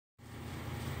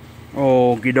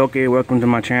Okie dokie, welcome to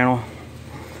my channel.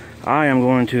 I am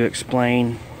going to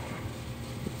explain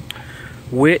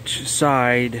which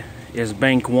side is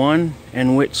bank 1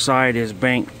 and which side is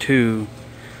bank 2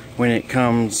 when it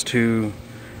comes to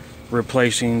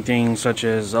replacing things such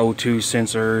as O2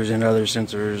 sensors and other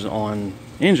sensors on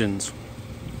engines.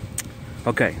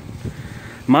 Okay,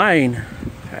 mine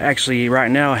actually right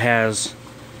now has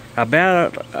a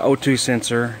bad O2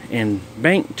 sensor in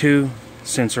bank 2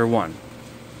 sensor 1.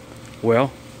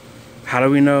 Well, how do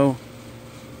we know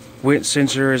which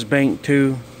sensor is bank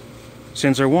 2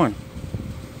 sensor 1?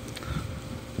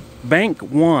 Bank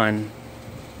 1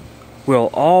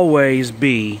 will always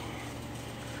be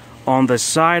on the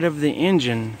side of the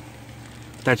engine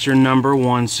that your number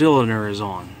 1 cylinder is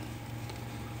on.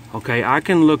 Okay, I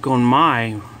can look on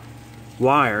my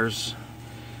wires,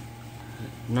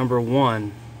 number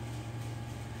 1,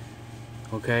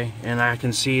 okay, and I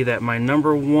can see that my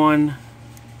number 1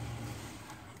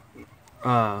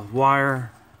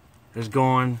 wire is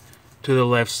going to the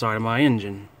left side of my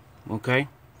engine. Okay,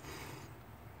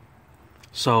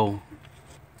 so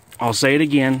I'll say it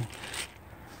again.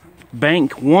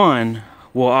 Bank 1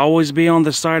 will always be on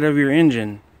the side of your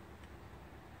engine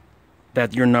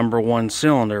that your number 1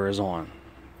 cylinder is on.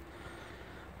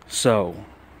 So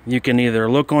you can either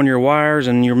look on your wires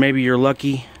and maybe you're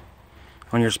lucky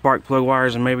on your spark plug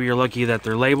wires, and maybe you're lucky that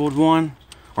they're labeled 1,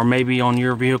 or maybe on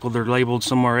your vehicle they're labeled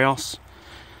somewhere else.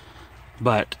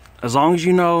 But as long as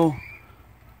you know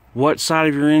what side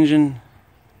of your engine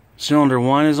cylinder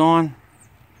 1 is on,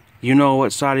 you know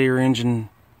what side of your engine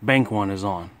bank 1 is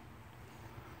on.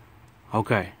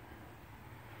 Okay,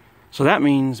 so that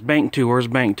means bank 2. Where's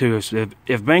bank 2?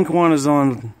 If bank 1 is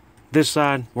on this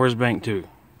side, where's bank 2?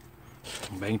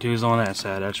 Bank 2 is on that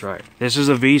side, that's right. This is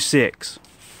a V6.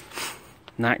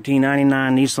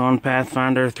 1999 Nissan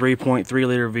Pathfinder 3.3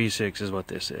 liter V6 is what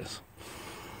this is.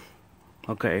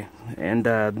 Okay, and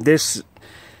this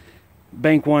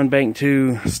bank 1, bank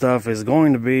 2 stuff is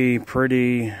going to be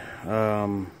pretty, what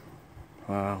am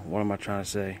I trying to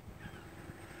say?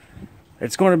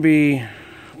 It's going to be,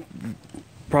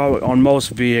 probably on most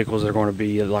vehicles, they're going to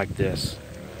be like this,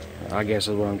 I guess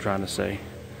is what I'm trying to say.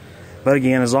 But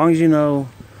again, as long as you know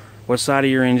what side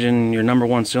of your engine your number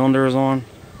 1 cylinder is on,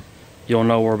 you'll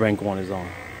know where bank 1 is on.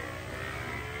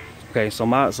 Okay, so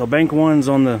bank 1's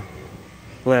on the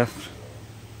left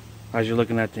as you're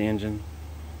looking at the engine,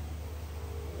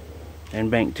 and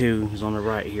bank 2 is on the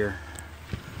right here.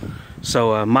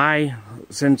 So my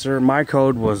sensor, my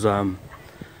code was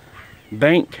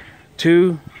bank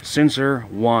 2 sensor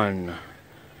 1,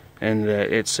 and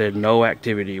it said no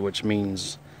activity, which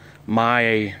means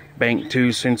my bank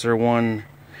 2 sensor 1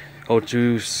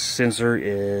 O2 sensor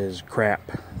is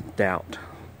crapped out.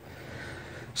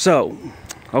 So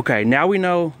okay, now we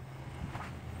know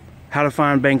how to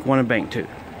find bank 1 and bank 2.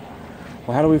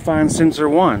 Well, how do we find sensor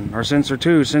 1 or sensor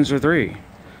 2, sensor 3?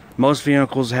 Most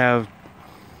vehicles have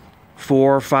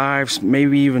 4, 5,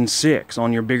 maybe even 6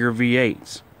 on your bigger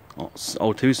V8s,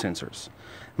 O2 sensors.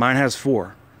 Mine has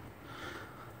 4.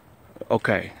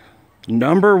 Okay,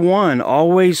 number 1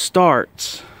 always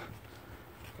starts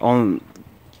on,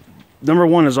 number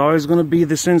 1 is always going to be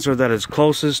the sensor that is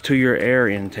closest to your air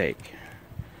intake.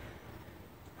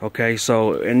 Okay,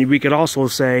 so, and we could also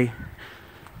say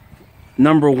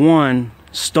number 1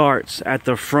 starts at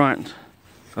the front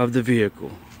of the vehicle.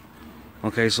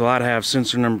 Okay, so I'd have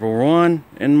sensor number 1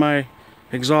 in my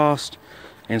exhaust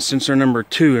and sensor number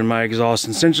 2 in my exhaust,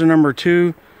 and sensor number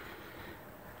 2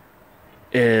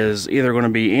 is either going to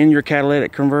be in your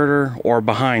catalytic converter or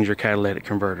behind your catalytic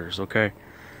converters. Okay,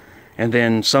 and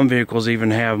then some vehicles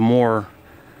even have more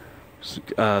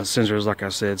sensors, like I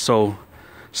said. So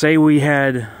say we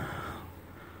had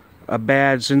a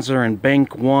bad sensor in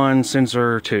bank 1,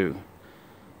 sensor 2.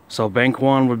 So bank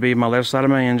 1 would be my left side of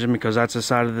my engine, because that's the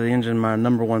side of the engine my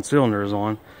number 1 cylinder is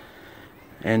on.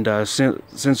 And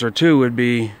sensor 2 would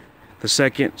be the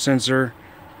second sensor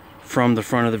from the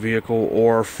front of the vehicle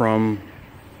or from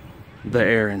the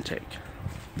air intake.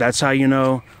 That's how you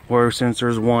know where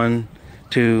sensors 1,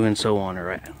 2, and so on are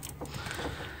at.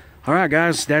 Alright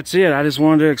guys, that's it. I just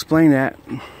wanted to explain that,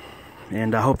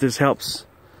 and I hope this helps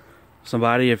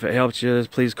somebody. If it helps you,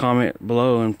 please comment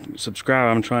below and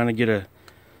subscribe. I'm trying to get a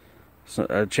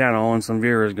channel and some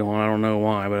viewers going. I don't know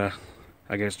why, but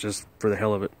I guess just for the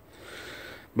hell of it.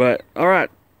 But alright,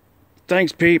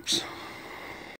 thanks peeps.